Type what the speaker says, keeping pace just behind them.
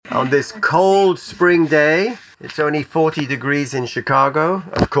on this cold spring day. It's only 40 degrees in Chicago,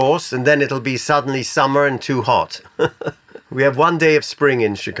 of course, and then it'll be suddenly summer and too hot. We have one day of spring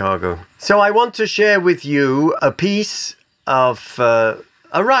in Chicago. So I want to share with you a piece of...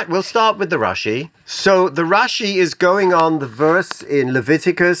 we'll start with the Rashi. So the Rashi is going on the verse in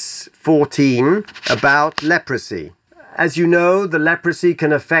Leviticus 14 about leprosy. As you know, the leprosy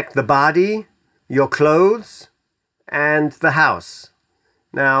can affect the body, your clothes, and the house.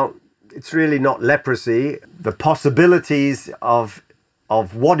 Now, it's really not leprosy. The possibilities of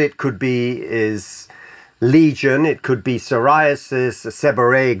what it could be is legion. It could be psoriasis,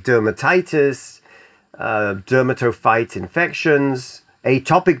 seborrheic dermatitis, dermatophyte infections,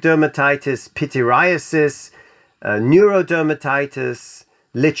 atopic dermatitis, pityriasis, neurodermatitis,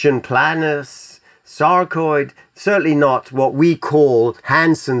 lichen planus, sarcoid. Certainly not what we call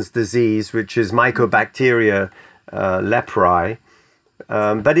Hansen's disease, which is Mycobacteria leprae.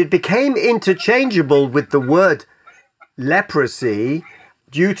 But it became interchangeable with the word leprosy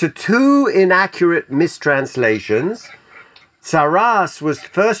due to two inaccurate mistranslations. Tsaras was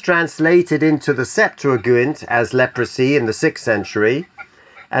first translated into the Septuagint as leprosy in the 6th century,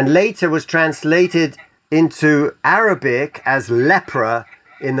 and later was translated into Arabic as lepra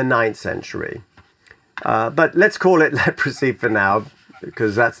in the 9th century. But let's call it leprosy for now,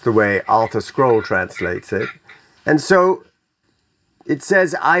 because that's the way Arthur Scroll translates it. And so it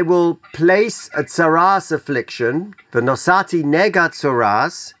says, I will place a tsaras affliction, the nosati nega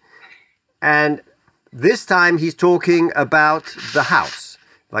tsaras, and this time he's talking about the house.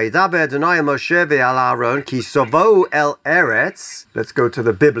 Vayidaber Adonai Moshe ve'al Aaron ki sovo el eretz. Let's go to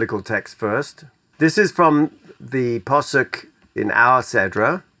the biblical text first. This is from the Pasuk in our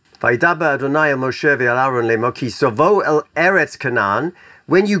Sedra. Vayidaber Adonai Moshe ve'al Aaron lemo ki sovo el eretz Canaan.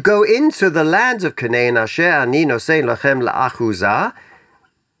 When you go into the land of Canaan, asher ani nosein lachem la'achuza,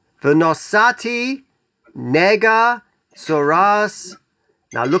 v'nosati nega tzoras.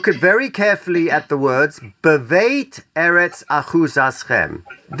 Now look very carefully at the words, beveit eretz achuzaschem.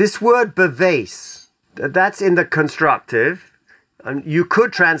 This word beveis, that's in the constructive. And you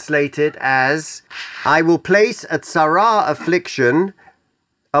could translate it as, I will place a tzara affliction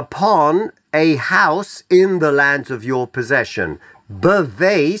upon a house in the land of your possession.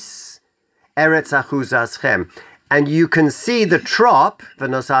 Beveis eretz achuzaschem. And you can see the trop,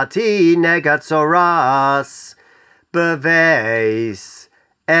 v'nosati nega tzoras, beveis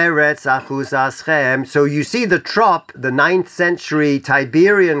eretz achuzaschem. So you see the trop, the 9th century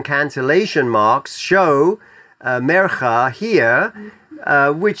Tiberian cantillation marks show mercha here,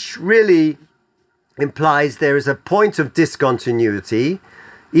 which really implies there is a point of discontinuity,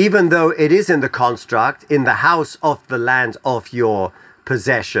 even though it is in the construct, in the house of the land of your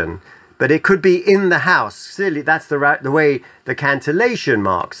possession. But it could be in the house. Clearly, that's the way the cantillation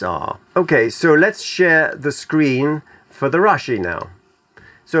marks are. Okay, so let's share the screen for the Rashi now.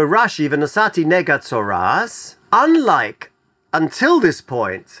 So Rashi, v'nosati nega tzoras, unlike until this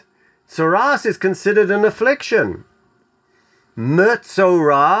point, tzoras is considered an affliction.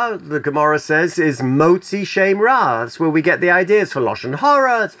 Metzora, the Gemara says, is motzi shem ra. That's where we get the ideas for Lashon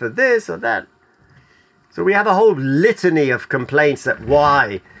Hara, it's for this or that. So we have a whole litany of complaints that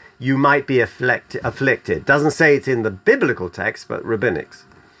why you might be afflicted. Doesn't say it in the biblical text, but rabbinics.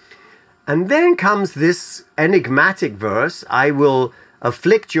 And then comes this enigmatic verse, I will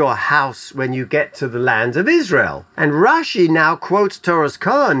afflict your house when you get to the land of Israel. And Rashi now quotes Torah's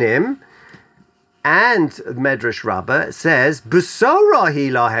Kohanim, and Medrash Rabbah says, Busora hi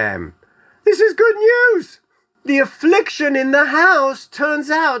lahem. This is good news. The affliction in the house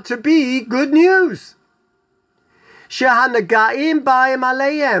turns out to be good news. Shehanagaim ba'im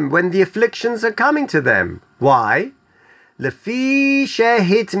aleim, when the afflictions are coming to them. Why? Lefi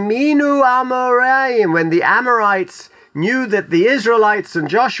shehitminu Amoraim, when the Amorites knew that the Israelites and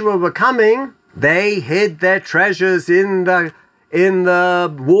Joshua were coming, they hid their treasures in the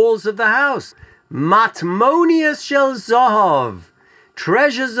walls of the house. Matmonius shel zohov,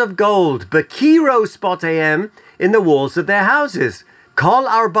 treasures of gold, bekiro spoteim, in the walls of their houses. Kol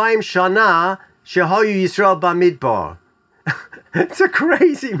arbaim shana shehoyu Yisrael bamidbar. It's a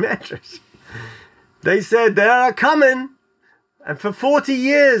crazy medrash. They said they are coming, and for 40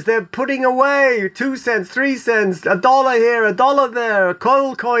 years they're putting away 2 cents, 3 cents, $1 here, $1 there, a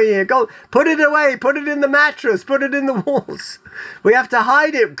coin here, gold. Put it away, put it in the mattress, put it in the walls. We have to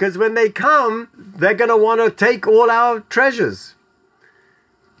hide it because when they come, they're going to want to take all our treasures.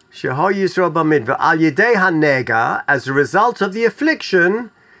 Sheho Yisrael b'midbar al yedei hanega, as a result of the affliction,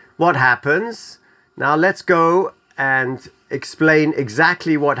 what happens? Now let's go and explain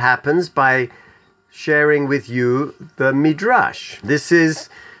exactly what happens by sharing with you the Midrash. This is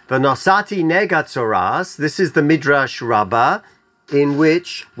V'nosati negatzoras. This is the Midrash Rabbah, in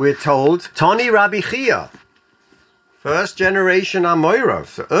which we're told, Tani Rabbi Chia, first generation Amoirov,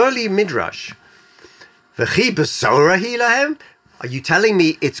 so early Midrash. V'chi besora hi lahem. Are you telling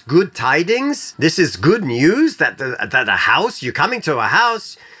me it's good tidings? This is good news that a house, you're coming to a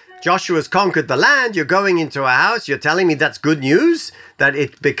house, Joshua's conquered the land, you're going into a house, you're telling me that's good news? That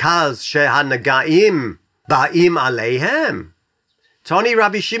it because shehanagaim ba'im aleihem. Tani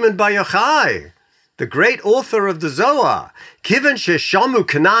Rabbi Shimon Bar Yochai, the great author of the Zohar, Kivan sheshamu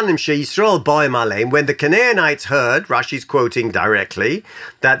Canaanim sheYisrael ba'im aleim, when the Canaanites heard, Rashi's quoting directly,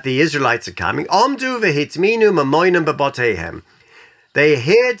 that the Israelites are coming, Omdu v'hitminu mamoinam b'botehem. They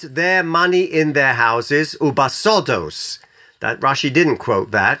hid their money in their houses, ubasodos. That Rashi didn't quote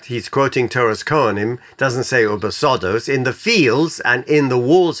that. He's quoting Torah's Kohanim, doesn't say ubasodos, in the fields and in the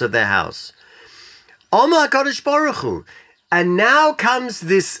walls of their house. Omar HaKadosh Baruch Hu. And now comes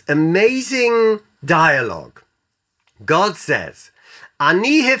this amazing dialogue. God says,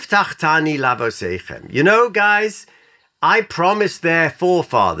 Ani hiftachtani lavoseichem. You know, guys, I promised their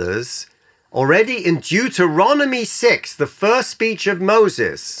forefathers already in Deuteronomy 6, the first speech of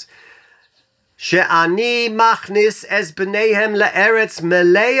Moses, She'ani machnis es b'neihem le'eretz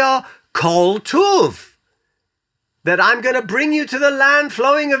melea kol tuv, that I'm going to bring you to the land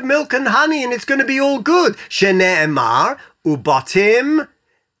flowing of milk and honey, and it's going to be all good. She'ne'emar ubatim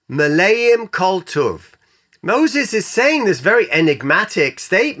meleim kol tuv. Moses is saying this very enigmatic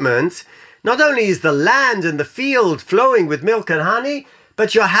statement. Not only is the land and the field flowing with milk and honey,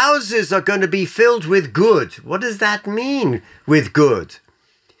 but your houses are going to be filled with good. What does that mean, with good?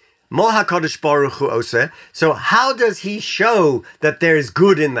 Mo HaKadosh Baruch Hu oseh. So how does he show that there is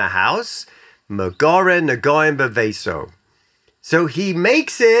good in the house? Megore negoim beveso. So he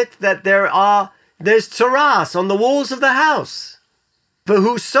makes it that there's tzaras on the walls of the house.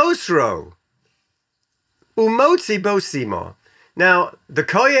 V'hu sosro umotzi bosimo. Now the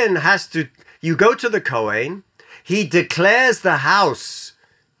Kohen you go to the Kohen, he declares the house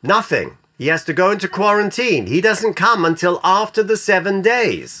nothing. He has to go into quarantine. He doesn't come until after the 7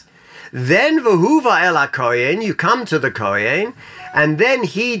 days. Then v'huva el ha-Kohen, you come to the Kohen, and then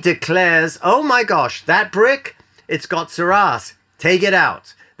he declares, oh my gosh, that brick, it's got tzaras, take it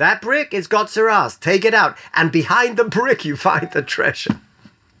out. That brick, it's got tzaras, take it out. And behind the brick, you find the treasure.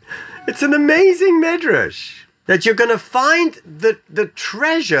 It's an amazing medrash, that you're going to find the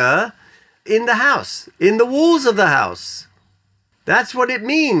treasure in the house, in the walls of the house. That's what it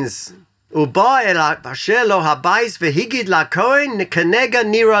means. You go to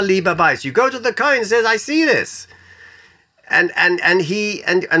the Kohen and says, I see this. And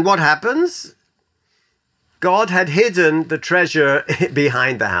what happens? God had hidden the treasure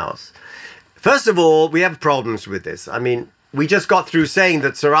behind the house. First of all, we have problems with this. I mean, we just got through saying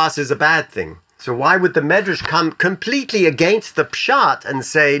that tzaras is a bad thing. So why would the Medrash come completely against the Pshat and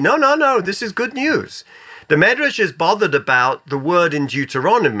say, no, this is good news? The Medrash is bothered about the word in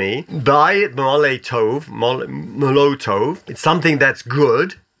Deuteronomy, by molotov. It's something that's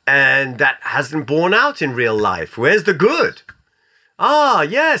good and that hasn't borne out in real life. Where's the good? Ah,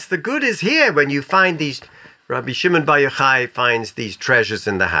 yes, the good is here when you find these. Rabbi Shimon Bar Yochai finds these treasures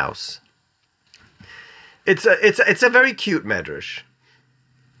in the house. It's a very cute Medrash.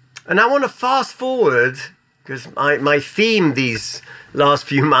 And I want to fast forward, because my theme these last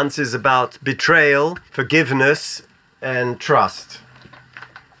few months is about betrayal, forgiveness, and trust.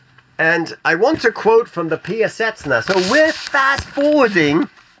 And I want to quote from the Pia Setzner. So we're fast forwarding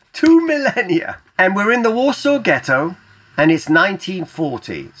 2 millennia. And we're in the Warsaw Ghetto, and it's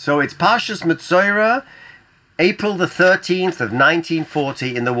 1940. So it's Parshas Metzora, April the 13th of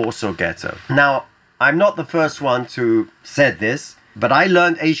 1940 in the Warsaw Ghetto. Now, I'm not the first one to said this, but I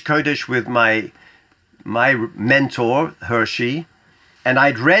learned Eish Kodesh with my mentor, Hershey, and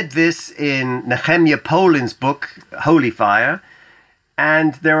I'd read this in Nehemiah Polin's book, Holy Fire,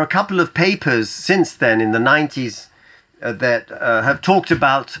 and there are a couple of papers since then in the 90s that have talked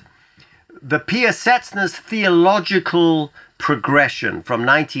about the Pia Setzner's theological progression from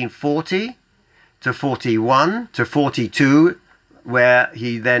 1940 to 41 to 42, where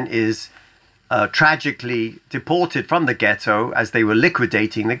he then is tragically deported from the ghetto as they were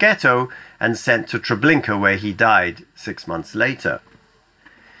liquidating the ghetto and sent to Treblinka, where he died 6 months later.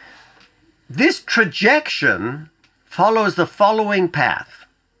 This trajectory follows the following path.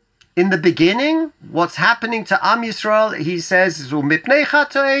 In the beginning, what's happening to Am Yisrael, he says,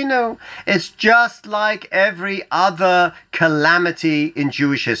 it's just like every other calamity in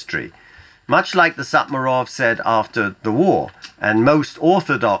Jewish history. Much like the Satmarov said after the war, and most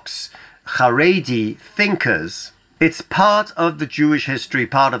Orthodox Haredi thinkers It's part of the Jewish history,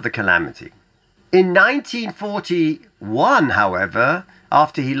 part of the calamity. In 1941, however,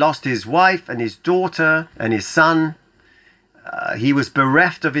 after he lost his wife and his daughter and his son, he was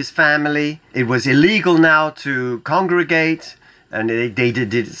bereft of his family. It was illegal now to congregate, and they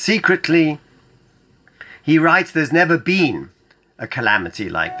did it secretly. He writes, there's never been a calamity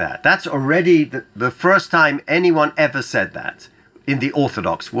like that. That's already the first time anyone ever said that in the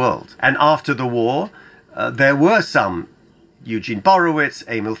Orthodox world. And after the war, there were some, Eugene Borowitz,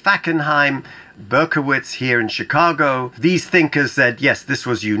 Emil Fackenheim, Berkowitz here in Chicago. These thinkers said, yes, this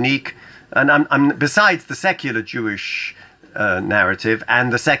was unique. And I'm besides the secular Jewish narrative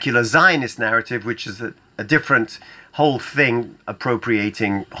and the secular Zionist narrative, which is a different whole thing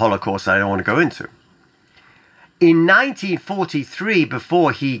appropriating Holocaust I don't want to go into. In 1943,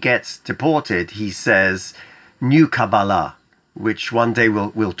 before he gets deported, he says New Kabbalah, which one day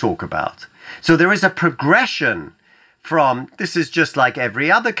we'll talk about. So there is a progression from this is just like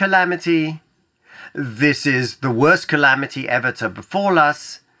every other calamity, this is the worst calamity ever to befall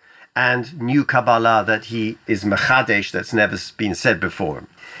us, and New Kabbalah that he is Mechadesh, that's never been said before.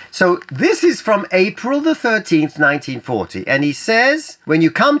 So this is from April the 13th, 1940. And he says, when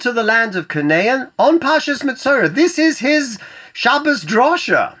you come to the land of Canaan, on Parshas Metzorah, this is his Shabbos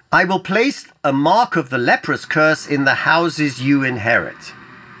drosha. I will place a mark of the leprous curse in the houses you inherit.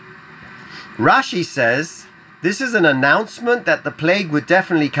 Rashi says, this is an announcement that the plague would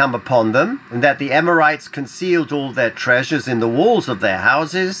definitely come upon them, and that the Amorites concealed all their treasures in the walls of their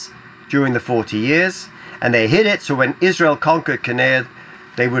houses during the 40 years, and they hid it so when Israel conquered Canaan,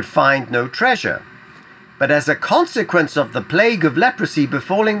 they would find no treasure. But as a consequence of the plague of leprosy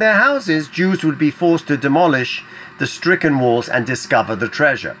befalling their houses, Jews would be forced to demolish the stricken walls and discover the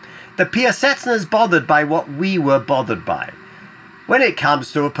treasure. The Piasetzner is bothered by what we were bothered by. When it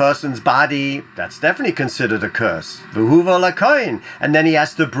comes to a person's body, that's definitely considered a curse. V'huva lakoin, and then he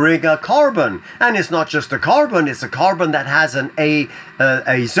has to bring a korban, and it's not just a korban; it's a korban that has a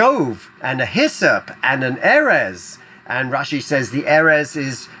zov and a hyssop and an erez. And Rashi says the erez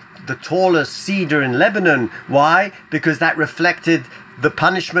is the tallest cedar in Lebanon. Why? Because that reflected the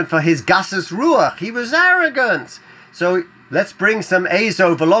punishment for his gassus ruach. He was arrogant. So let's bring some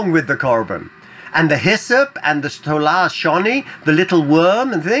azov along with the korban. And the hyssop and the stolah shoni, the little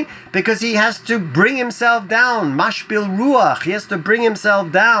worm and thing, because he has to bring himself down. Mashbil ruach, he has to bring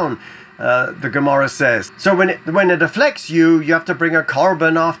himself down, the Gemara says. So when it afflicts you, you have to bring a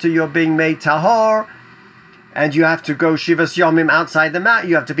korban after you're being made tahor, and you have to go Shivas Yomim outside the mat,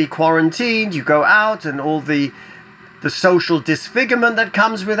 you have to be quarantined, you go out, and all the social disfigurement that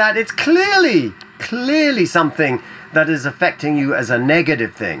comes with that. It's clearly something that is affecting you as a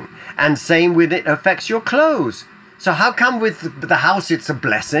negative thing. And same with it affects your clothes. So how come with the house it's a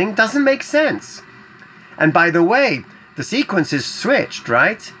blessing? Doesn't make sense. And by the way, the sequence is switched,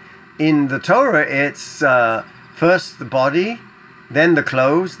 right? In the Torah, it's first the body, then the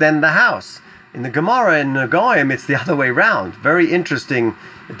clothes, then the house. In the Gemara in Negoim, it's the other way round. Very interesting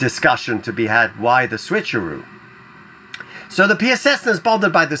discussion to be had. Why the switcheroo? So the Piasetzner is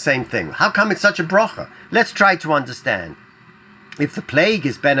bothered by the same thing. How come it's such a bracha? Let's try to understand. If the plague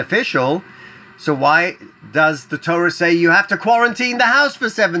is beneficial, so why does the Torah say you have to quarantine the house for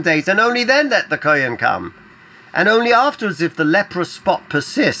 7 days and only then let the kohen come? And only afterwards, if the leprous spot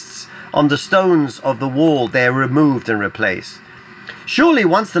persists on the stones of the wall, they're removed and replaced. Surely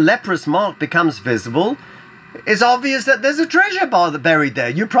once the leprous mark becomes visible, it's obvious that there's a treasure buried there.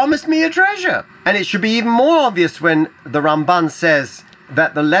 You promised me a treasure. And it should be even more obvious when the Ramban says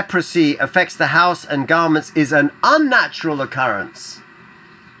that the leprosy affects the house and garments is an unnatural occurrence.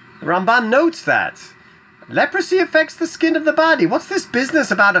 The Ramban notes that. Leprosy affects the skin of the body. What's this business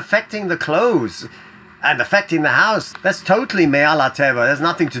about affecting the clothes and affecting the house? That's totally me'al hateva. There's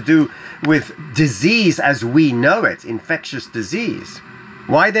nothing to do with disease as we know it, infectious disease.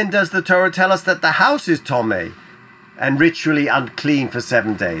 Why then does the Torah tell us that the house is tomei and ritually unclean for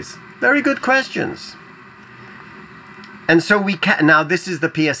 7 days? Very good questions. And so now this is the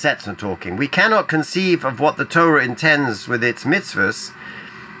Piasetzner talking. We cannot conceive of what the Torah intends with its mitzvahs.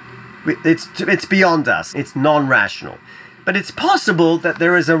 It's beyond us. It's non-rational. But it's possible that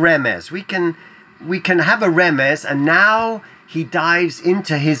there is a remez. We can have a remez, and now he dives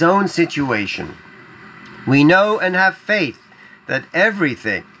into his own situation. We know and have faith that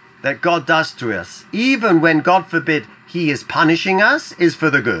everything that God does to us, even when, God forbid, he is punishing us, is for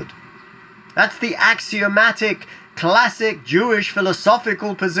the good. That's the axiomatic, classic Jewish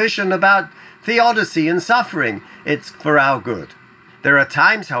philosophical position about theodicy and suffering. It's for our good. There are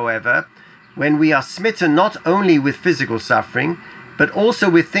times, however, when we are smitten not only with physical suffering, but also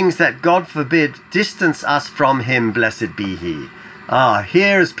with things that, God forbid, distance us from him, blessed be he.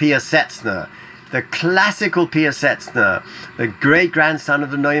 Here's Piasetzner, the classical Piasetzner, the great-grandson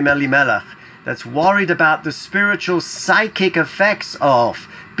of the Noam Elimelech, that's worried about the spiritual psychic effects of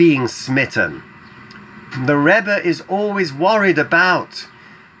being smitten. The Rebbe is always worried about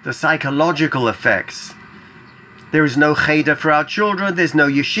the psychological effects. There is no cheder for our children, there's no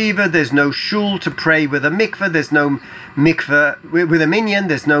yeshiva, there's no shul to pray with a mikveh, there's no mikveh with a minyan,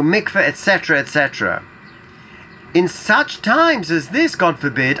 there's no mikveh, etc., etc. In such times as this, God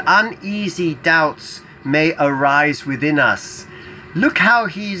forbid, uneasy doubts may arise within us. Look how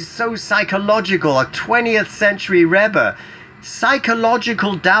he's so psychological, a 20th century Rebbe.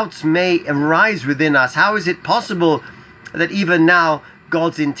 Psychological doubts may arise within us. How is it possible that even now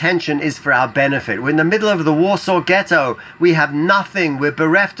God's intention is for our benefit? We're in the middle of the Warsaw Ghetto. We have nothing. We're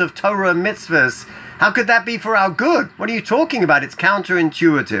bereft of Torah and mitzvahs. How could that be for our good? What are you talking about? It's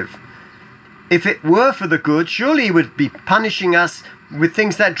counterintuitive. If it were for the good, surely he would be punishing us with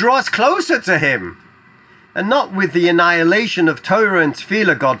things that draw us closer to him, and not with the annihilation of Torah and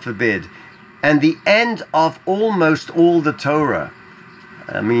Tefillah, God forbid, and the end of almost all the Torah.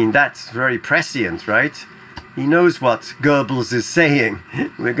 I mean, that's very prescient, right? He knows what Goebbels is saying.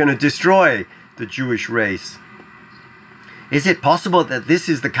 We're going to destroy the Jewish race. Is it possible that this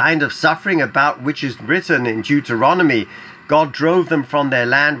is the kind of suffering about which is written in Deuteronomy? God drove them from their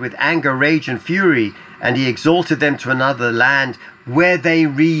land with anger, rage, and fury, and he exalted them to another land where they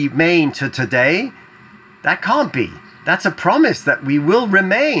remain to today? That can't be. That's a promise that we will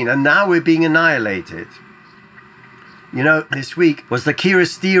remain, and now we're being annihilated. You know, this week was the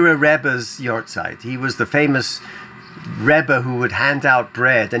Kiristira Rebbe's Yortzeit. He was the famous Rebbe who would hand out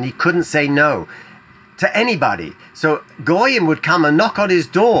bread, and he couldn't say no to anybody. So Goyim would come and knock on his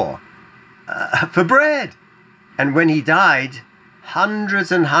door for bread. And when he died,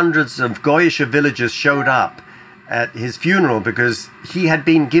 hundreds and hundreds of Goyish villagers showed up at his funeral because he had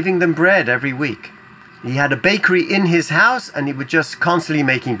been giving them bread every week. He had a bakery in his house and he was just constantly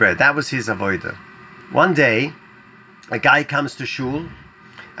making bread. That was his avodah. One day, a guy comes to shul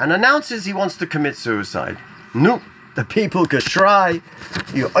and announces he wants to commit suicide. No, the people could try.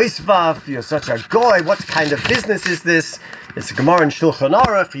 You oisvav, you're such a goy. What kind of business is this? It's a Gemara in Shulchan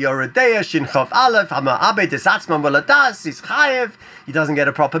Aruch, Yoredeya, Shin Chav Aleph, Hama Abed is Atzman Veladas, he's Chayev, he doesn't get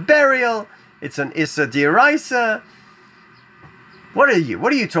a proper burial, it's an Issa D'Oraisa. What are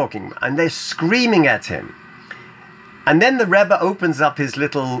you talking about? And they're screaming at him. And then the Rebbe opens up his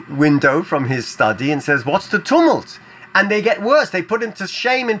little window from his study and says, what's the tumult? And they get worse, they put him to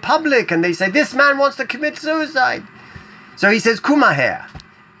shame in public and they say, this man wants to commit suicide. So he says, Kumaher.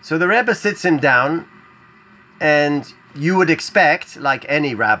 So the Rebbe sits him down, and you would expect, like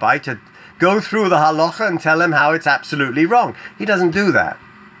any rabbi, to go through the halacha and tell him how it's absolutely wrong. He doesn't do that.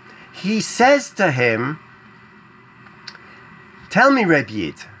 He says to him, tell me, Rebbe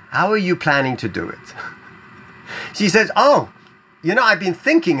Yid, how are you planning to do it? She says, I've been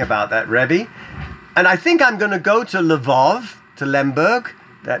thinking about that, Rebbe, and I think I'm going to go to Lvov, to Lemberg,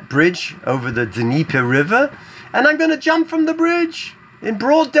 that bridge over the Dnieper River, and I'm going to jump from the bridge in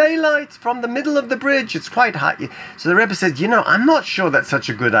broad daylight from the middle of the bridge. It's quite high. So the Rebbe said, I'm not sure that's such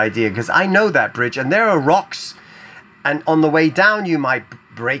a good idea because I know that bridge and there are rocks, and on the way down you might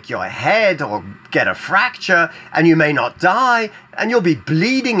break your head or get a fracture and you may not die and you'll be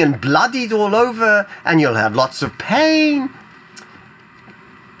bleeding and bloodied all over and you'll have lots of pain.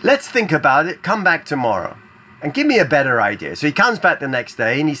 Let's think about it. Come back tomorrow and give me a better idea. So he comes back the next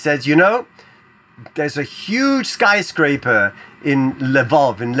day and he says, there's a huge skyscraper in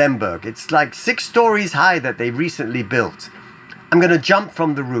Lvov, in Lemberg. It's like 6 stories high that they recently built. I'm going to jump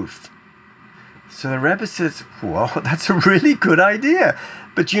from the roof. So the Rebbe says, whoa, that's a really good idea.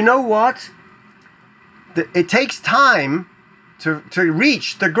 But you know what? It takes time to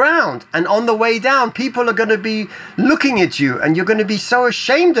reach the ground. And on the way down, people are going to be looking at you and you're going to be so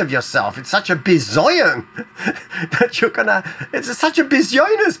ashamed of yourself. It's such a bizoyon that it's such a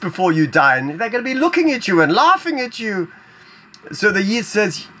bizoyness before you die. And they're going to be looking at you and laughing at you. So the Yid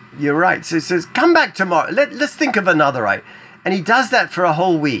says, you're right. So he says, come back tomorrow. Let's think of another right. And he does that for a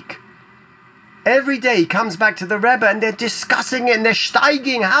whole week. Every day he comes back to the Rebbe and they're discussing it and they're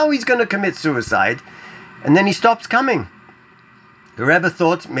steiging how he's going to commit suicide. And then he stops coming. The Rebbe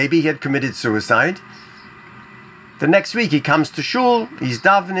thought maybe he had committed suicide. The next week he comes to shul, he's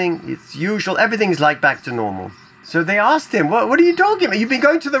davening, it's usual, everything's like back to normal. So they asked him, what are you talking about? You've been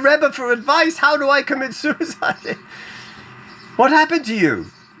going to the Rebbe for advice, how do I commit suicide? What happened to you?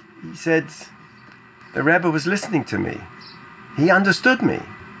 He said, the Rebbe was listening to me. He understood me.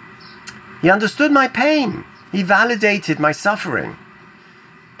 He understood my pain. He validated my suffering.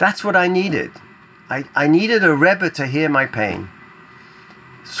 That's what I needed. I needed a Rebbe to hear my pain.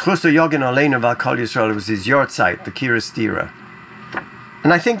 Schus Yogin Aleinu Val Kol Yisrael was his yortzeit, the Kira Stira.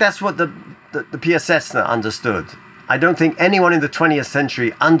 And I think that's what the PSS understood. I don't think anyone in the 20th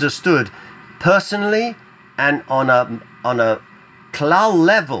century understood personally and on a klal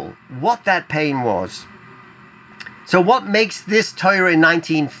level what that pain was. So what makes this Torah in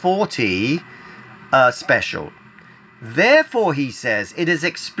 1940 special? Therefore, he says, it is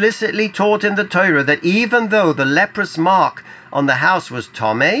explicitly taught in the Torah that even though the leprous mark on the house was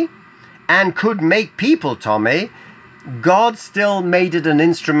Tomei and could make people Tomei, God still made it an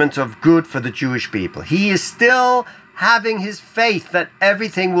instrument of good for the Jewish people. He is still having his faith that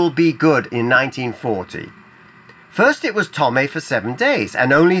everything will be good in 1940. First it was Tomei for 7 days,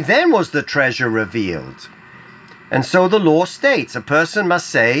 and only then was the treasure revealed. And so the law states, a person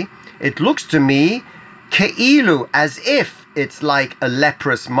must say, it looks to me Ke'ilu, as if it's like a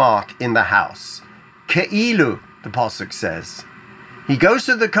leprous mark in the house. Ke'ilu, the Pasuk says. He goes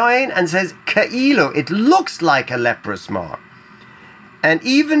to the Kohen and says, Ke'ilu, it looks like a leprous mark. And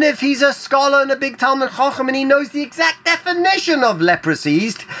even if he's a scholar and a big Talmud Chacham and he knows the exact definition of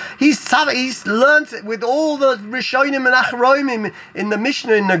leprosy, he's learned with all the Rishonim and Achronim in the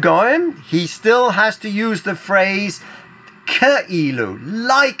Mishnah in Nagoim, he still has to use the phrase Ke'ilu,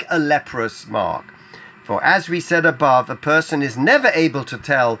 like a leprous mark. For as we said above, a person is never able to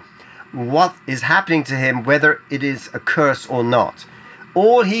tell what is happening to him, whether it is a curse or not.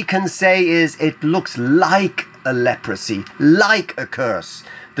 All he can say is, it looks like a leprosy, like a curse.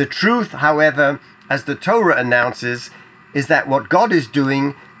 The truth, however, as the Torah announces, is that what God is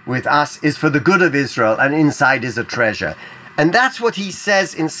doing with us is for the good of Israel, and inside is a treasure. And that's what he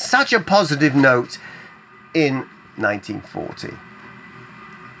says in such a positive note in 1940.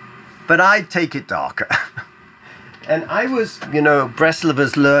 But I take it darker. And I was,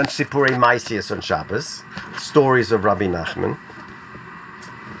 Breslovers learned Sipurei Maisius on Shabbos, stories of Rabbi Nachman.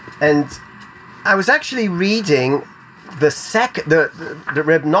 And I was actually reading the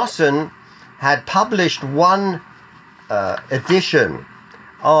Reb Nosson had published one edition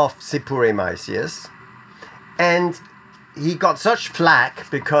of Sipurei Maisius, and he got such flack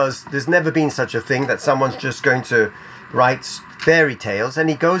because there's never been such a thing that someone's just going to write fairy tales, and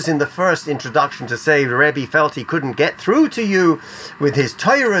he goes in the first introduction to say the Rebbe felt he couldn't get through to you with his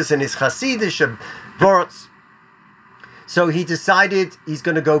Torahs and his Hasidic words. So he decided he's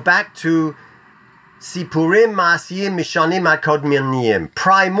going to go back to Sipurim Ma'asiyim Mishanim HaKodmiyim,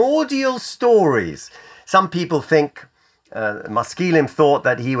 primordial stories. Some people think, Maskilim thought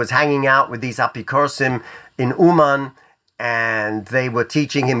that he was hanging out with these Apikorsim in Uman, and they were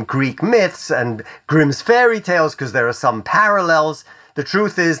teaching him Greek myths and Grimm's fairy tales because there are some parallels. The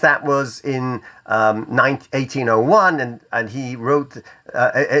truth is that was in 1801, and he wrote in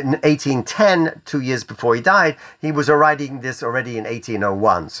 1810, 2 years before he died. He was writing this already in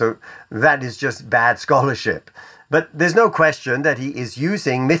 1801. So that is just bad scholarship. But there's no question that he is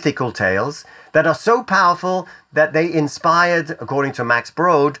using mythical tales that are so powerful that they inspired, according to Max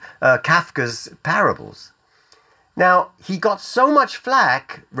Brod, Kafka's parables. Now, he got so much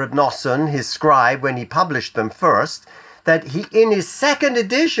flack, Reb Nosson, his scribe, when he published them first, that in his second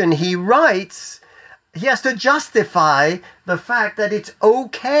edition, he writes, he has to justify the fact that it's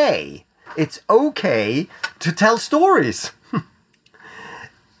okay to tell stories.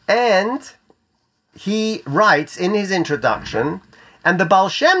 And he writes in his introduction, and the Baal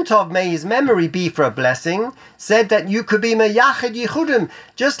Shem Tov, may his memory be for a blessing, said that you could be meyached yichudim.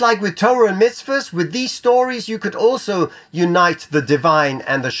 Just like with Torah and mitzvahs, with these stories you could also unite the divine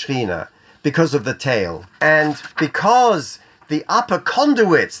and the Shekhinah because of the tale. And because the upper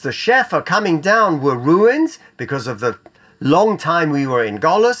conduits, the Shefa coming down, were ruined because of the long time we were in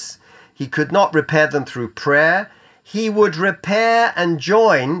Golus, he could not repair them through prayer. He would repair and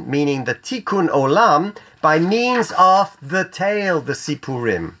join, meaning the Tikkun Olam, by means of the tale, the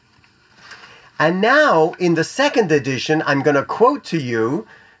Sipurim. And now, in the second edition, I'm going to quote to you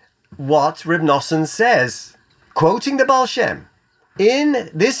what Reb Nosson says, quoting the Baal Shem. In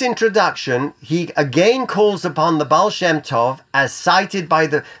this introduction, he again calls upon the Baal Shem Tov, as cited by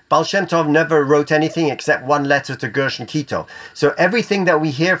the Baal Shem Tov never wrote anything except one letter to Gershon Kitov. So everything that we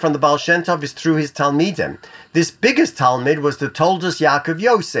hear from the Baal Shem Tov is through his Talmidim. This biggest Talmud was the Toldos Yaakov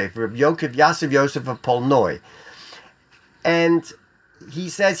Yosef, Reb Yaakov Yosef of Polnoi. And he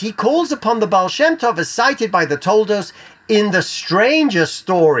says he calls upon the Baal Shem Tov, as cited by the Toldos, in the stranger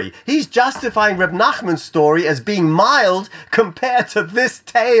story. He's justifying Reb Nachman's story as being mild compared to this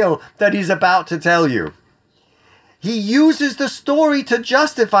tale that he's about to tell you. He uses the story to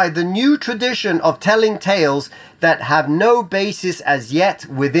justify the new tradition of telling tales that have no basis as yet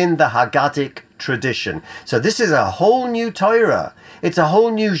within the Haggadic tradition. So this is a whole new Torah. It's a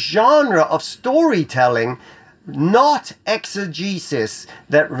whole new genre of storytelling, not exegesis,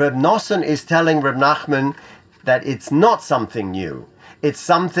 that Reb Nosson is telling Reb Nachman that it's not something new. It's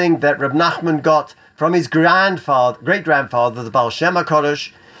something that Reb Nachman got from his great-grandfather, the Baal Shem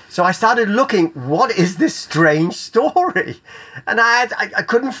HaKadosh. So I started looking, what is this strange story? And I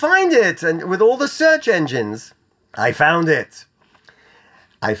couldn't find it. And with all the search engines, I found it.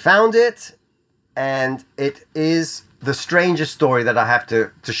 And it is the strangest story that I have to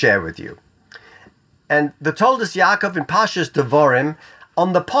share with you. And the Toldos Yaakov in Pashas Devorim,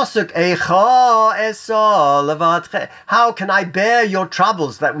 on the Pasuk, Eicha esa levatche, how can I bear your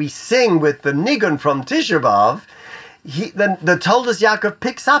troubles, that we sing with the Nigun from Tisha B'Av, the Toldos Yaakov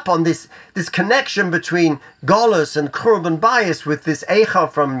picks up on this connection between Golus and Korban Bayis with this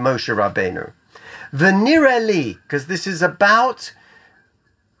Eicha from Moshe Rabbeinu. V'nireli, because this is about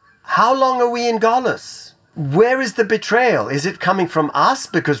how long are we in Golus? Where is the betrayal? Is it coming from us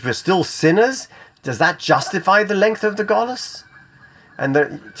because we're still sinners? Does that justify the length of the Golus? And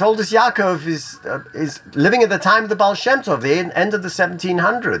the Toldos Yaakov is living at the time of the Baal Shem Tov, the end of the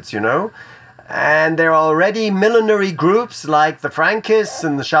 1700s, you know. And there are already millenary groups like the Frankists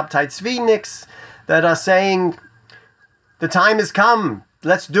and the Shabtai Tzviniks that are saying, the time has come,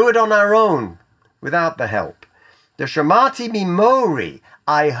 let's do it on our own, without the help. The Shemati Mimori,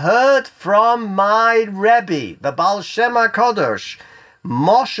 I heard from my Rebbe, the Baal Shem HaKadosh,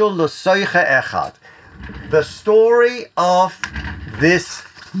 Moshel L'Soiche Echad, the story of this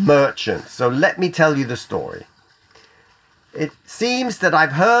merchant. So let me tell you the story. It seems that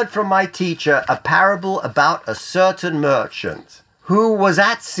I've heard from my teacher a parable about a certain merchant who was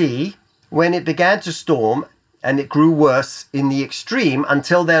at sea when it began to storm, and it grew worse in the extreme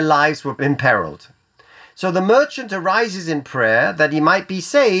until their lives were imperiled. So the merchant arises in prayer that he might be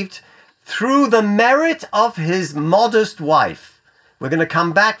saved through the merit of his modest wife. We're going to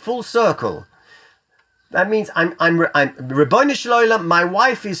come back full circle. That means I'm Rebbeinu Shel Olam, my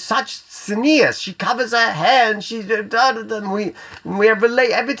wife is such tznius. She covers her hair and she we have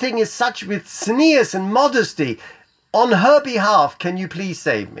everything is such with tznius and modesty. On her behalf, can you please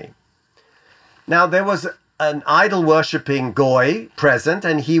save me? Now there was an idol worshipping goy present,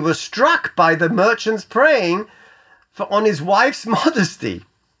 and he was struck by the merchant's praying on his wife's modesty.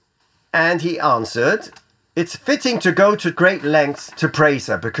 And he answered, it's fitting to go to great lengths to praise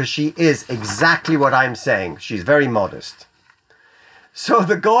her because she is exactly what I'm saying. She's very modest. So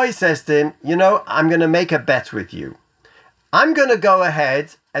the guy says to him, you know, I'm going to make a bet with you. I'm going to go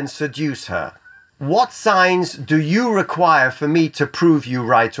ahead and seduce her. What signs do you require for me to prove you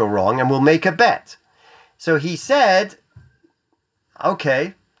right or wrong? And we'll make a bet. So he said,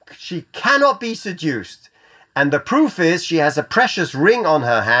 okay, she cannot be seduced. And the proof is she has a precious ring on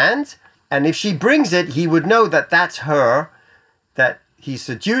her hand. And if she brings it, he would know that that's her, that he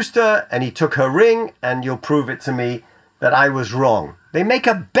seduced her and he took her ring, and you'll prove it to me that I was wrong. They make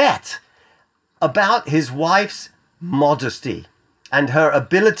a bet about his wife's modesty and her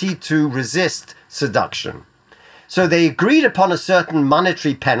ability to resist seduction. So they agreed upon a certain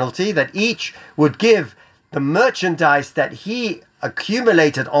monetary penalty that each would give the merchandise that he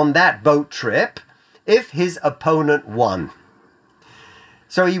accumulated on that boat trip if his opponent won.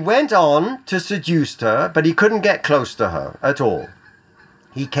 So he went on to seduce her, but he couldn't get close to her at all.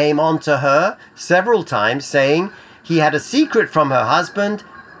 He came on to her several times, saying he had a secret from her husband,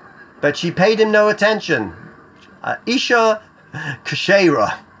 but she paid him no attention. Isha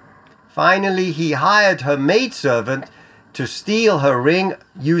Kshera. Finally, he hired her maidservant to steal her ring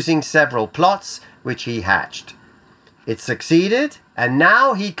using several plots, which he hatched. It succeeded, and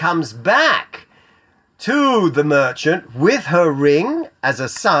now he comes back to the merchant with her ring as a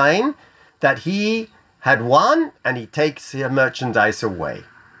sign that he had won, and he takes her merchandise away.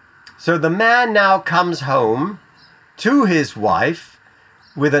 So the man now comes home to his wife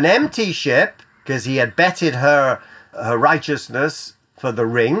with an empty ship because he had betted her righteousness for the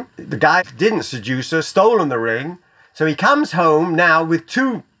ring. The guy didn't seduce her, stolen the ring. So he comes home now with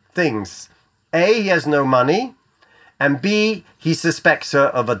two things. A, he has no money, and B, he suspects her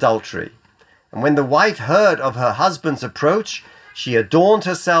of adultery. And when the wife heard of her husband's approach, she adorned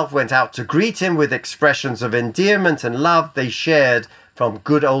herself, went out to greet him with expressions of endearment and love they shared from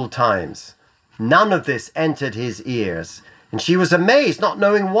good old times. None of this entered his ears, and she was amazed, not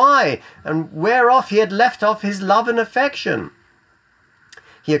knowing why, and whereof he had left off his love and affection.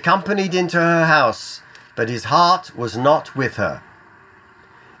 He accompanied into her house, but his heart was not with her.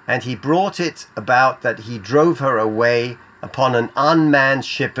 and he brought it about that he drove her away upon an unmanned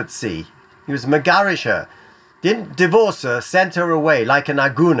ship at sea. He was megarish her, didn't divorce her, sent her away like an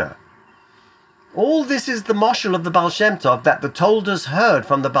aguna. All this is the moshel of the Baal Shem Tov that the Toldos heard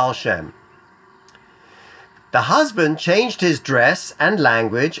from the Baal Shem. The husband changed his dress and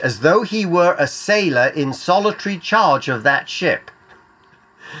language as though he were a sailor in solitary charge of that ship.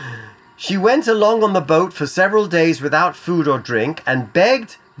 She went along on the boat for several days without food or drink and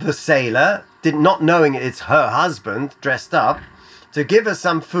begged the sailor, not knowing it's her husband dressed up, to give her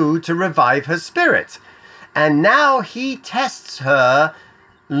some food to revive her spirit. And now he tests her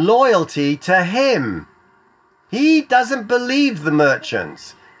loyalty to him. He doesn't believe the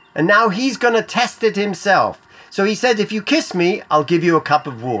merchants. And now he's going to test it himself. So he said, if you kiss me, I'll give you a cup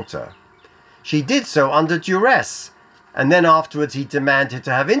of water. She did so under duress. And then afterwards he demanded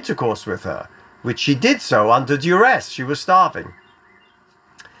to have intercourse with her, which she did so under duress. She was starving.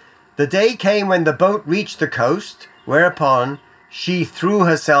 The day came when the boat reached the coast, whereupon she threw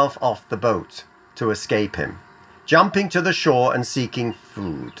herself off the boat to escape him, jumping to the shore and seeking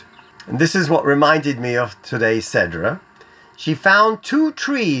food. And this is what reminded me of today's Sedra. She found 2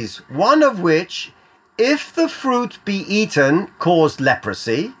 trees, one of which, if the fruit be eaten, caused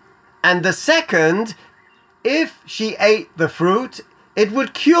leprosy, and the second, if she ate the fruit, it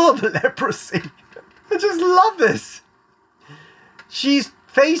would cure the leprosy. I just love this. She's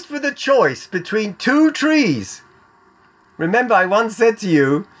faced with a choice between 2 trees. Remember, I once said to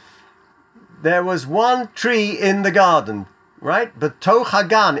you, there was one tree in the garden, right? But Toch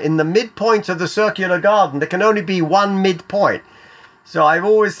Hagan, in the midpoint of the circular garden, there can only be one midpoint. So I've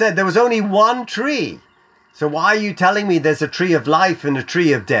always said there was only one tree. So why are you telling me there's a tree of life and a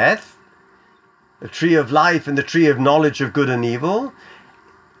tree of death? A tree of life and the tree of knowledge of good and evil?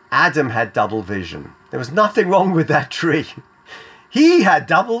 Adam had double vision. There was nothing wrong with that tree. He had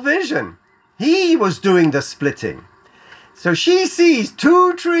double vision. He was doing the splitting. So she sees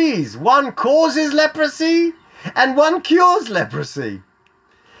 2 trees. One causes leprosy and one cures leprosy.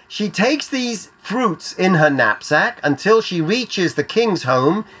 She takes these fruits in her knapsack until she reaches the king's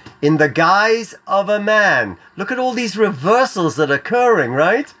home in the guise of a man. Look at all these reversals that are occurring,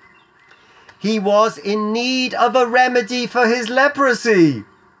 right? He was in need of a remedy for his leprosy.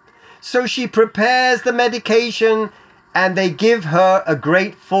 So she prepares the medication and they give her a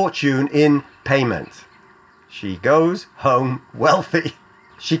great fortune in payment. She goes home wealthy.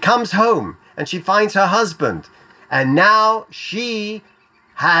 She comes home and she finds her husband. And now she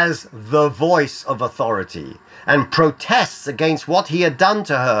has the voice of authority and protests against what he had done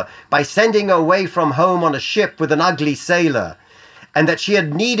to her by sending her away from home on a ship with an ugly sailor, and that she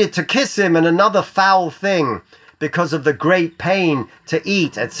had needed to kiss him and another foul thing because of the great pain to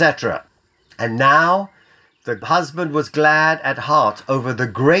eat, etc. And now the husband was glad at heart over the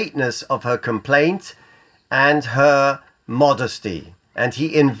greatness of her complaint and her modesty. And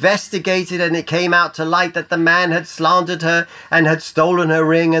he investigated, and it came out to light that the man had slandered her and had stolen her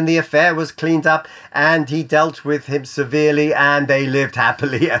ring, and the affair was cleaned up, and he dealt with him severely, and they lived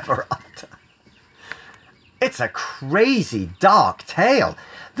happily ever after. It's a crazy, dark tale.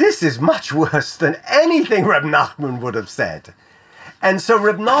 This is much worse than anything Reb Nachman would have said. And so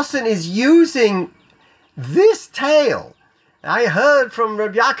Reb Nosson is using this tale. I heard from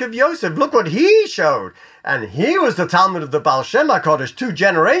Reb Yaakov Yosef, look what he showed. And he was the Talmud of the Baal Shem HaKodesh 2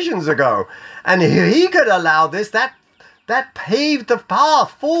 generations ago. And he could allow this. That paved the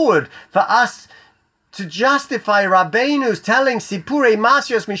path forward for us to justify Rabbeinu's telling Sipurei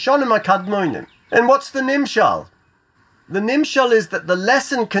Masios Mishonim HaKadmonim. And what's the Nimshal? The Nimshal is that the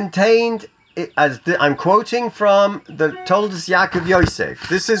lesson contained, I'm quoting from the Toldos Yaakov Yosef.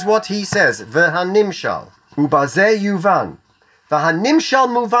 This is what he says. V'hanimshal, ubazeh yuvan. V'hanimshal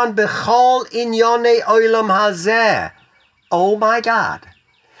muvan b'chol inyonei olam hazeh. Oh my God.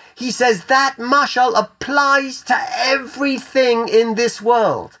 He says that mashal applies to everything in this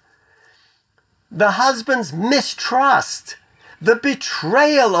world. The husband's mistrust, the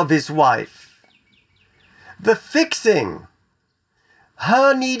betrayal of his wife, the fixing,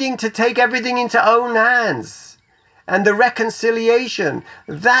 her needing to take everything into her own hands, and the reconciliation,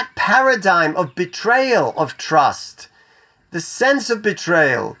 that paradigm of betrayal of trust, the sense of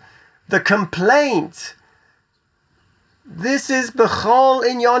betrayal, the complaint. This is b'chol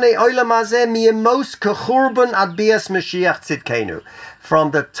inyonei olam hazeh mi'emos kechurban ad bias Mashiach tzidkenu, from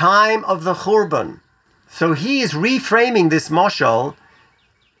the time of the Churban. So he is reframing this moshel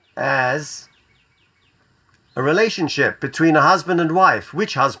as a relationship between a husband and wife.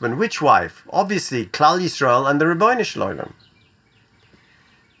 Which husband, which wife? Obviously, Klal Yisrael and the Rebbeinu Shloim.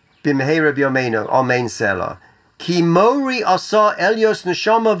 B'mehei Reb Yomeinu, Amen Selah. Ki mori asa Elios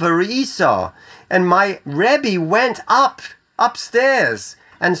neshama v'reisa. And my Rebbe went upstairs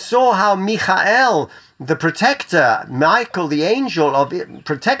and saw how Michael, the protector, Michael, the angel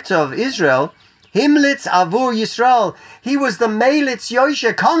protector of Israel, Himlitz Avur Yisrael, he was the Melitz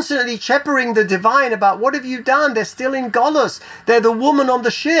Yoshe, constantly shepherding the divine about what have you done? They're still in Golus. They're the woman on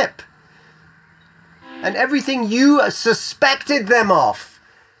the ship. And everything you suspected them of.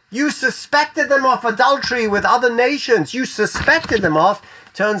 You suspected them of adultery with other nations. You suspected them of,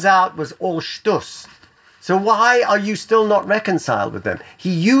 turns out, was all shtus. So why are you still not reconciled with them?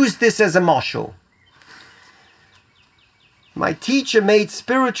 He used this as a mashal. My teacher made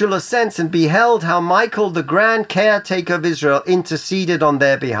spiritual ascents and beheld how Michael, the grand caretaker of Israel, interceded on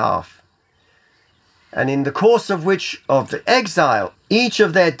their behalf. And in the course of the exile, each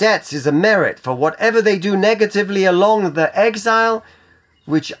of their debts is a merit for whatever they do negatively along the exile,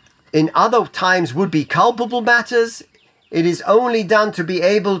 which in other times would be culpable matters. It is only done to be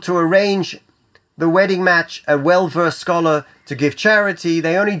able to arrange the wedding match, a well-versed scholar to give charity.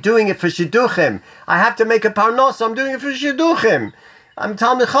 They're only doing it for shidduchim. I have to make a parnos, I'm doing it for shidduchim. I'm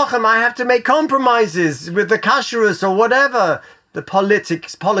Talmid Chacham, I have to make compromises with the kashrus or whatever. The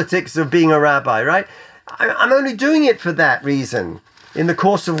politics of being a rabbi, right? I'm only doing it for that reason, in the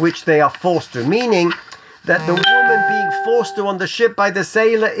course of which they are forced to. Meaning that the woman being forced to on the ship by the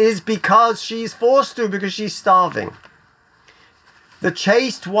sailor is because she's forced to, because she's starving. The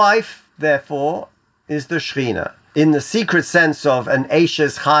chaste wife, therefore, is the Shechina, in the secret sense of an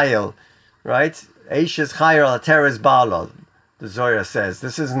Eishes Chayil, right? Eishes Chayil al Teres Balal, the Zohar says.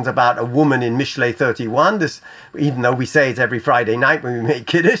 This isn't about a woman in Mishlei 31, this, even though we say it every Friday night when we make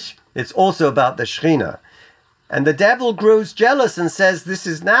Kiddush, it's also about the Shechina. And the devil grows jealous and says, this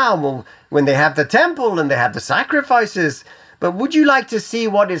is now, well, when they have the temple and they have the sacrifices, but would you like to see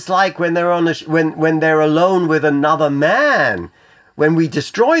what it's like when they're when they're alone with another man? When we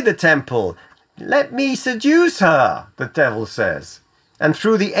destroy the temple, let me seduce her, the devil says. And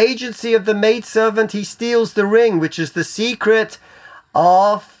through the agency of the maidservant, he steals the ring, which is the secret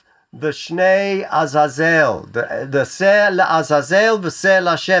of the Shnei Azazel, the Ser Azazel, the Ser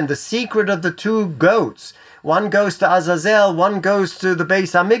Hashem, the secret of the two goats. One goes to Azazel, one goes to the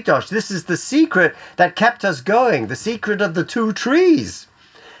Beis HaMikdash. This is the secret that kept us going, the secret of the two trees.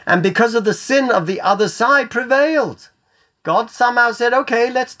 And because of the sin of the other side prevailed. God somehow said, okay,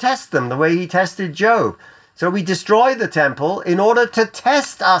 let's test them the way he tested Job. So we destroy the temple in order to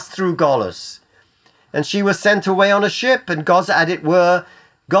test us through Golus. And she was sent away on a ship, and God, as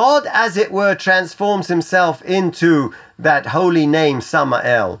it were, transforms himself into that holy name,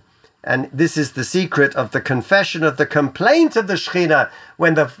 Samael. And this is the secret of the confession of the complaint of the Shechina.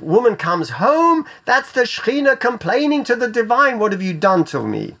 When the woman comes home, that's the Shechina complaining to the divine, what have you done to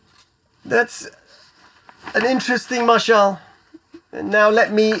me? That's an interesting mashal. And now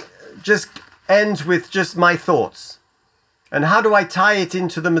let me just end with just my thoughts. And how do I tie it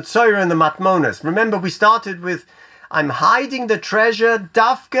into the Metzora and the Matmonas? Remember, we started with, I'm hiding the treasure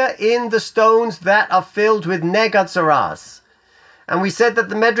dafka in the stones that are filled with negat zaras. And we said that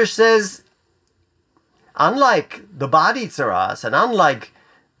the Medrash says, unlike the body tzaras and unlike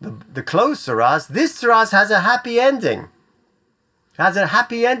the clothes tzaras, this tzaras has a happy ending. It has a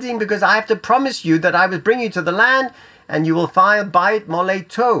happy ending because I have to promise you that I will bring you to the land and you will find Bait Molei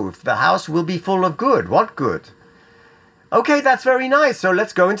Tov. The house will be full of good. What good? Okay, that's very nice. So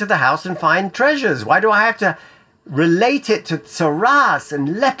let's go into the house and find treasures. Why do I have to relate it to tzaras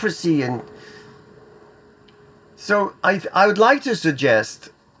and leprosy? And so I would like to suggest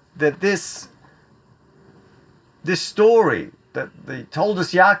that this story that the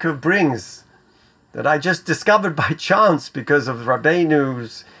Toldos Yaakov brings, that I just discovered by chance because of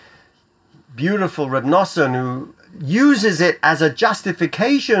Rabbeinu's beautiful Reb Nosson, who uses it as a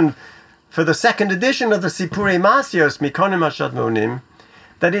justification for the second edition of the Sipurei Masios, Mikonim HaShadmonim,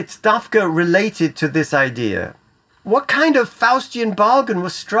 that it's dafka related to this idea. What kind of Faustian bargain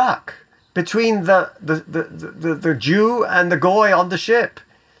was struck between the Jew and the Goy on the ship?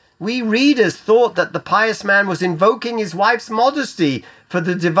 We readers thought that the pious man was invoking his wife's modesty for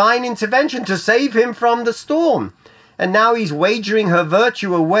the divine intervention to save him from the storm. And now he's wagering her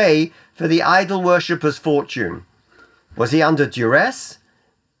virtue away for the idol worshipper's fortune. Was he under duress?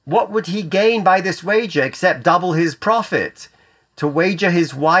 What would he gain by this wager except double his profit? To wager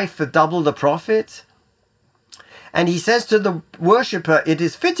his wife for double the profit? And he says to the worshipper, it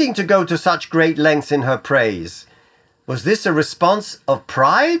is fitting to go to such great lengths in her praise. Was this a response of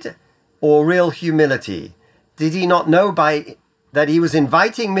pride or real humility? Did he not know that he was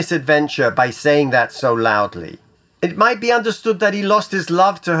inviting misadventure by saying that so loudly? It might be understood that he lost his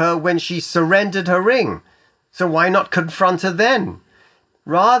love to her when she surrendered her ring. So why not confront her then?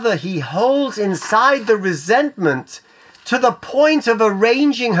 Rather, he holds inside the resentment to the point of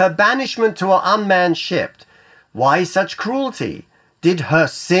arranging her banishment to an unmanned ship. Why such cruelty? Did her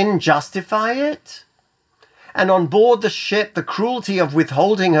sin justify it? And on board the ship, the cruelty of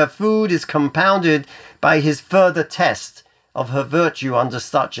withholding her food is compounded by his further test of her virtue under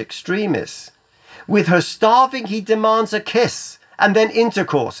such extremis. With her starving, he demands a kiss and then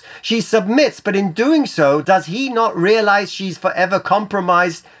intercourse. She submits, but in doing so, does he not realize she's forever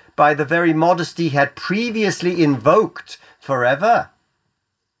compromised by the very modesty he had previously invoked forever?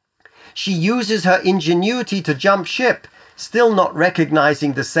 She uses her ingenuity to jump ship, still not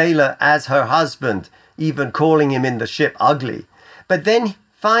recognizing the sailor as her husband, even calling him in the ship ugly. But then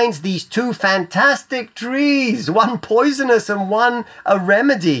finds these two fantastic trees, one poisonous and one a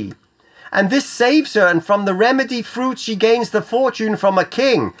remedy. And this saves her, and from the remedy fruit she gains the fortune from a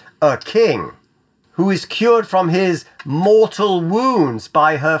king, who is cured from his mortal wounds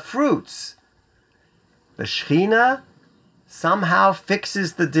by her fruits. The Shekhinah somehow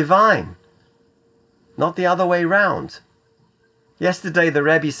fixes the divine, not the other way round. Yesterday the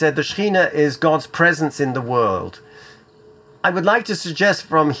Rebbe said the Shekhinah is God's presence in the world. I would like to suggest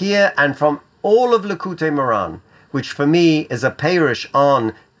from here and from all of Likutei Moharan, which for me is a parish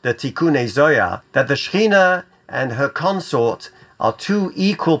on the Tikkunei Zohar, that the Shekhinah and her consort are two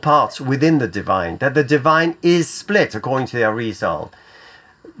equal parts within the divine, that the divine is split according to the Arizal.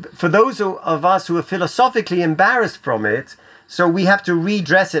 For those of us who are philosophically embarrassed from it, so we have to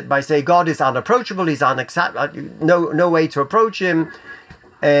redress it by saying God is unapproachable, he's no way to approach him,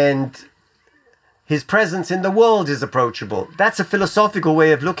 and his presence in the world is approachable. That's a philosophical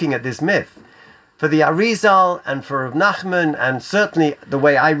way of looking at this myth. For the Arizal and for Rav Nachman, and certainly the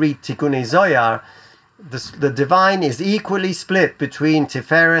way I read Tikkunei Zohar, the divine is equally split between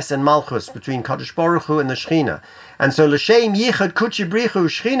Tiferes and Malchus, between Kadosh Baruch Hu and the Shekhinah. And so L'Shem Yichad Kutshi Brichu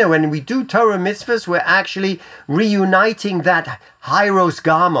Shekhinah, when we do Torah mitzvahs, we're actually reuniting that Hyros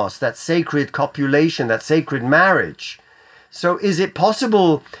Gamos, that sacred copulation, that sacred marriage. So is it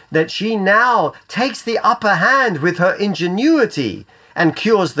possible that she now takes the upper hand with her ingenuity and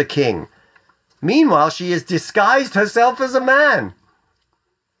cures the king? Meanwhile, she has disguised herself as a man.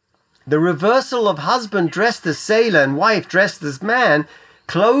 The reversal of husband dressed as sailor and wife dressed as man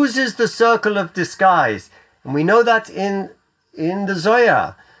closes the circle of disguise. And we know that in the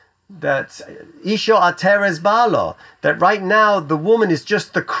Zohar, that Isho Ateres Balo, that right now the woman is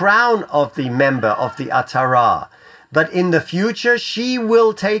just the crown of the member of the Atara. But in the future, she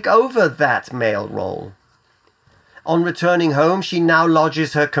will take over that male role. On returning home, she now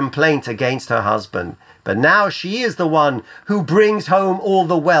lodges her complaint against her husband. But now she is the one who brings home all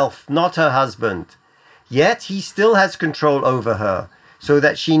the wealth, not her husband. Yet he still has control over her, so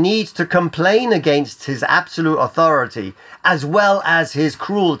that she needs to complain against his absolute authority, as well as his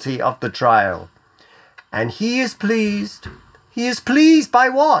cruelty of the trial. And he is pleased. He is pleased by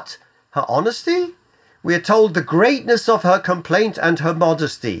what? Her honesty? We are told the greatness of her complaint and her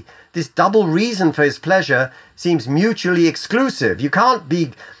modesty. This double reason for his pleasure seems mutually exclusive. You can't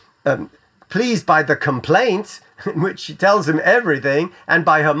be pleased by the complaint, in which she tells him everything, and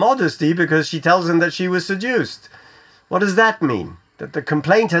by her modesty, because she tells him that she was seduced. What does that mean? That the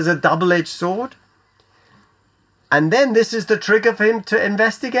complaint has a double-edged sword? And then this is the trigger for him to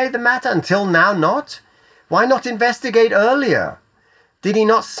investigate the matter? Until now, not? Why not investigate earlier? Did he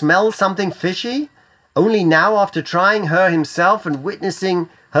not smell something fishy? Only now, after trying her himself and witnessing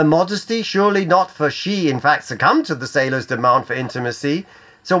her modesty? Surely not, for she, in fact, succumbed to the sailor's demand for intimacy.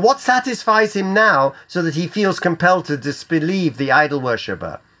 So what satisfies him now so that he feels compelled to disbelieve the idol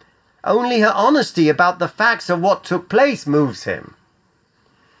worshipper? Only her honesty about the facts of what took place moves him.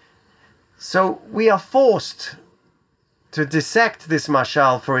 So we are forced to dissect this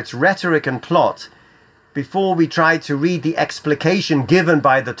mashal for its rhetoric and plot before we try to read the explication given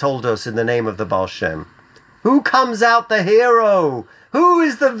by the Toldos in the name of the Baal Shem. Who comes out the hero? Who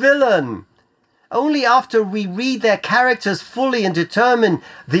is the villain? Only after we read their characters fully and determine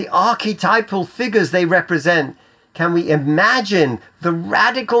the archetypal figures they represent can we imagine the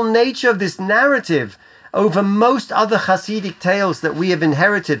radical nature of this narrative over most other Hasidic tales that we have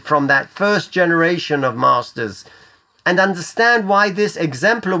inherited from that first generation of masters, and understand why this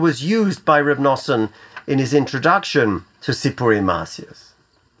exemplar was used by Reb Nosson in his introduction to Sipurei Maasiyos.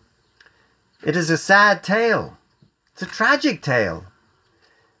 It is a sad tale. It's a tragic tale.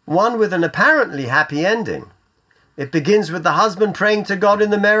 One with an apparently happy ending. It begins with the husband praying to God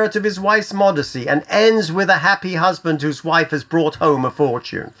in the merit of his wife's modesty and ends with a happy husband whose wife has brought home a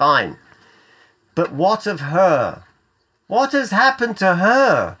fortune. Fine. But what of her? What has happened to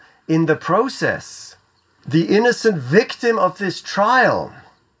her in the process? the innocent victim of this trial,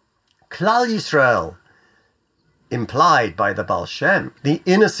 Klal Yisrael, implied by the Baal Shem, the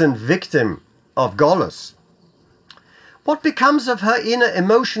innocent victim of Golus. What becomes of her inner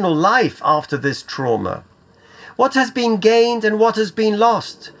emotional life after this trauma? What has been gained and what has been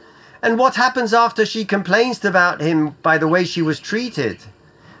lost? And what happens after she complains about him by the way she was treated?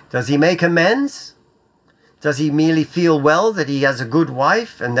 Does he make amends? Does he merely feel well that he has a good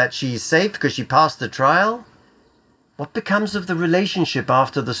wife and that she is safe because she passed the trial? What becomes of the relationship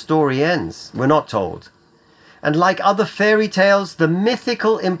after the story ends? We're not told. And like other fairy tales, the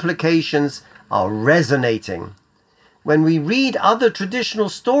mythical implications are resonating. When we read other traditional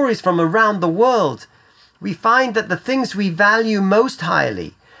stories from around the world, we find that the things we value most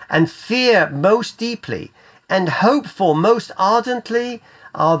highly and fear most deeply and hope for most ardently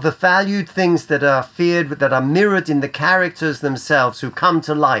are the valued things that are feared, that are mirrored in the characters themselves who come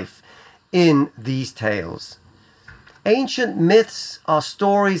to life in these tales. Ancient myths are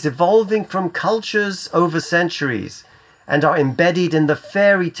stories evolving from cultures over centuries and are embedded in the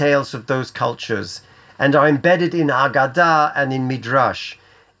fairy tales of those cultures and are embedded in Haggadah and in Midrash.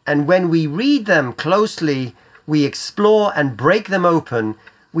 And when we read them closely, we explore and break them open.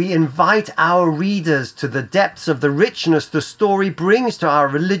 We invite our readers to the depths of the richness the story brings to our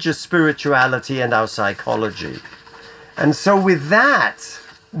religious spirituality and our psychology. And so with that,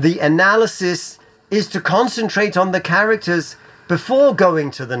 the analysis is to concentrate on the characters before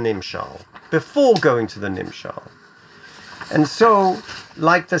going to the Nimshal. And so,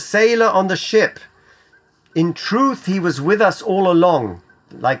 like the sailor on the ship, in truth he was with us all along,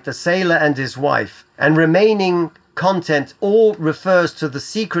 like the sailor and his wife, and remaining content all refers to the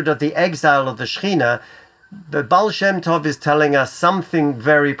secret of the exile of the Shekhinah. The Baal Shem Tov is telling us something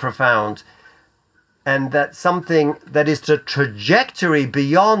very profound, and that something that is the trajectory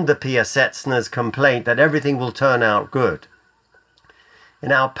beyond the Piasetzner's complaint that everything will turn out good.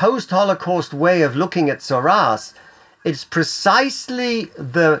 In our post-Holocaust way of looking at Tzoras, it's precisely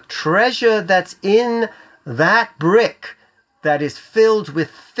the treasure that's in that brick that is filled with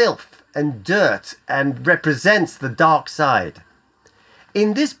filth and dirt and represents the dark side.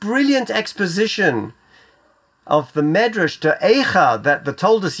 In this brilliant exposition of the Medrash to Eicha that the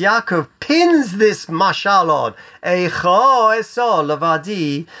Toldos Yaakov pins this mashal on, Eicha Esol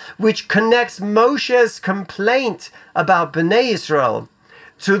Levadi, which connects Moshe's complaint about Bnei Israel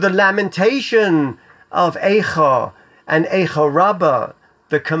to the lamentation of Eicha and Eicha Rabbah,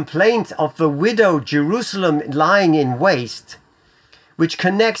 the complaint of the widow Jerusalem lying in waste, which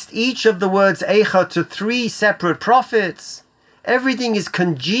connects each of the words Eicha to 3 separate prophets. Everything is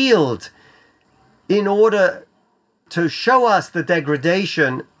congealed in order to show us the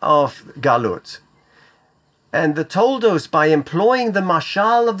degradation of Galut. And the Toldos, by employing the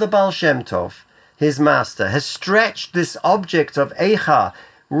mashal of the Baal Shem Tov, his master, has stretched this object of Eicha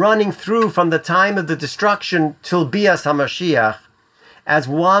running through from the time of the destruction till Bias HaMashiach as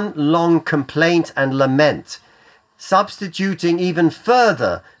one long complaint and lament, substituting even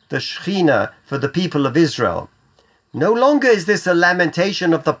further the Shekhinah for the people of Israel. No longer is this a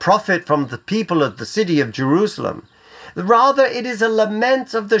lamentation of the prophet from the people of the city of Jerusalem. Rather, it is a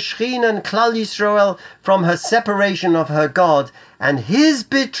lament of the Shekhinah and Klal Yisrael from her separation of her God and his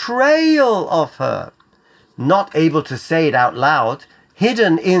betrayal of her. Not able to say it out loud,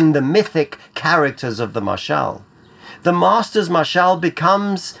 hidden in the mythic characters of the Mashal. The Master's Mashal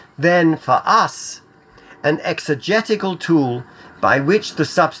becomes then for us an exegetical tool by which the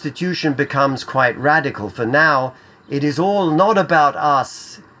substitution becomes quite radical. For now, it is all not about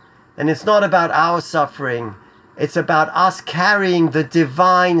us, and it's not about our suffering. It's about us carrying the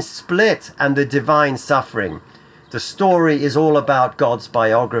divine split and the divine suffering. The story is all about God's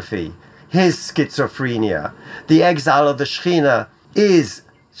biography, his schizophrenia. The exile of the Shekhinah is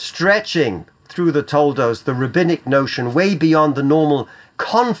stretching through the Toldos the rabbinic notion way beyond the normal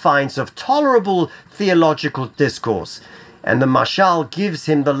confines of tolerable theological discourse. And the Mashal gives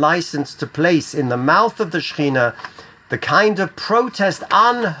him the license to place in the mouth of the Shekhinah the kind of protest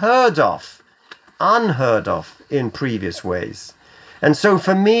unheard of in previous ways. And so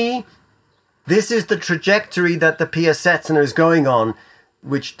for me, this is the trajectory that the Piasetzner is going on,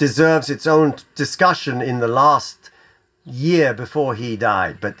 which deserves its own discussion in the last year before he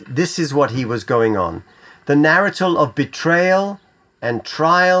died. But this is what he was going on. The narrative of betrayal and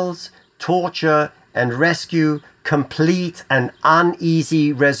trials, torture and rescue, complete and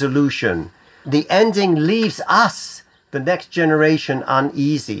uneasy resolution. The ending leaves us, the next generation,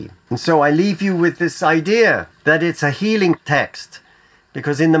 uneasy. And so I leave you with this idea that it's a healing text,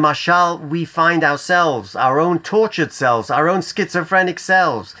 because in the Mashal we find ourselves, our own tortured selves, our own schizophrenic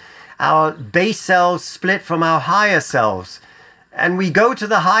selves, our base selves split from our higher selves. And we go to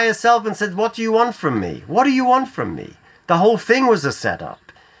the higher self and said, what do you want from me? What do you want from me? The whole thing was a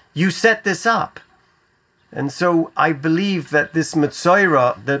setup. You set this up. And so I believe that this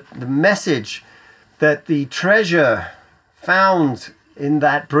Metzoira, the message that the treasure found in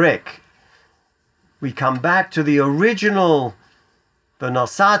that brick, we come back to the original, the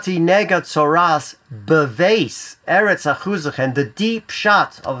Nosati Nega Tzoras Beves, Eretz Achuzach, and the deep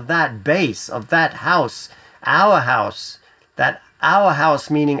shut of that base, of that house, that our house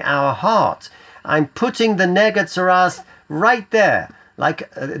meaning our heart. I'm putting the Nega Tzoras right there.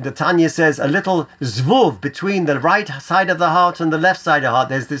 Like the Tanya says, a little zvuv between the right side of the heart and the left side of the heart.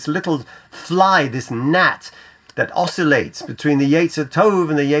 There's this little fly, this gnat that oscillates between the Yetzer Tov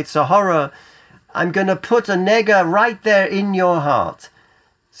and the Yetzer Hara. I'm going to put a nega right there in your heart,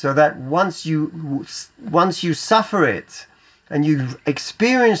 so that once you suffer it and you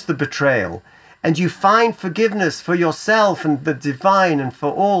experience the betrayal and you find forgiveness for yourself and the divine and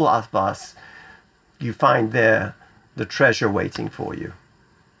for all of us, you find there the treasure waiting for you.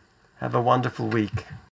 Have a wonderful week.